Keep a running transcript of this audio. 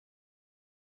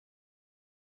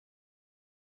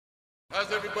How's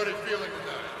everybody feeling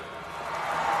tonight?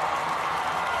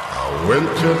 I went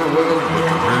to the well, but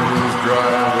the river was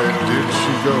dry. Where did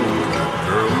she go, that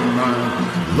girl of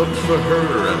mine? Looked for her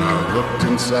and I looked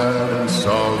inside and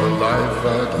saw the life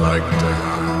I'd like to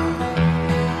hide.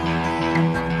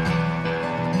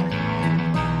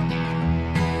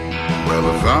 Well,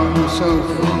 I found myself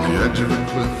on the edge of a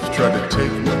cliff, tried to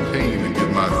take my pain and give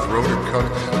my throat a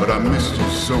cut, but I missed you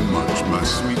so much, my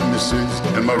sweet missus,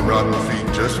 and my rotten feet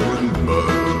just wouldn't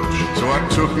budge. So I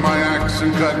took my axe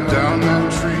and cut down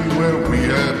that tree where we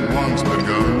had once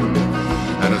begun,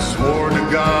 and I swore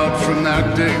to God from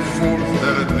that day forth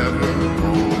that I'd never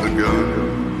hold a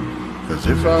gun. 'Cause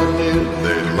if I did,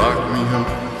 they'd lock me up,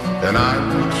 and I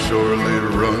would surely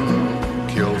run.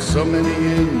 Kill so many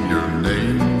in your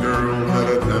name, girl, that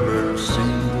I'd never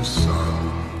see the sun.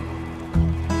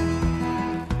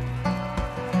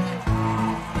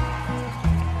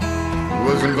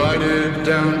 Was invited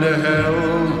down to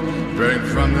hell, drank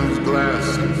from his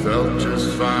glass and felt just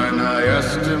fine. I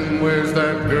asked him, where's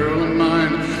that girl of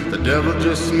mine? The devil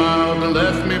just smiled and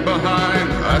left me behind.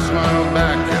 I smiled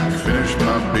back and finished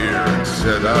my beer and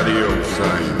said adios,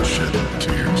 I ain't shedding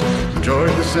tears.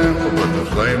 Enjoyed the sample, but the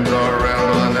flames are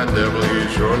around, and that devil, he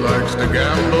sure likes to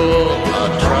gamble. I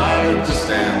tried to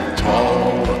stand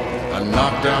tall, I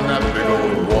knocked down that big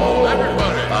old wall.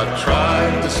 Everybody! I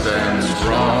tried to stand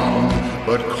strong,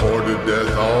 but courted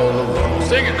death all alone.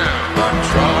 Sing it now!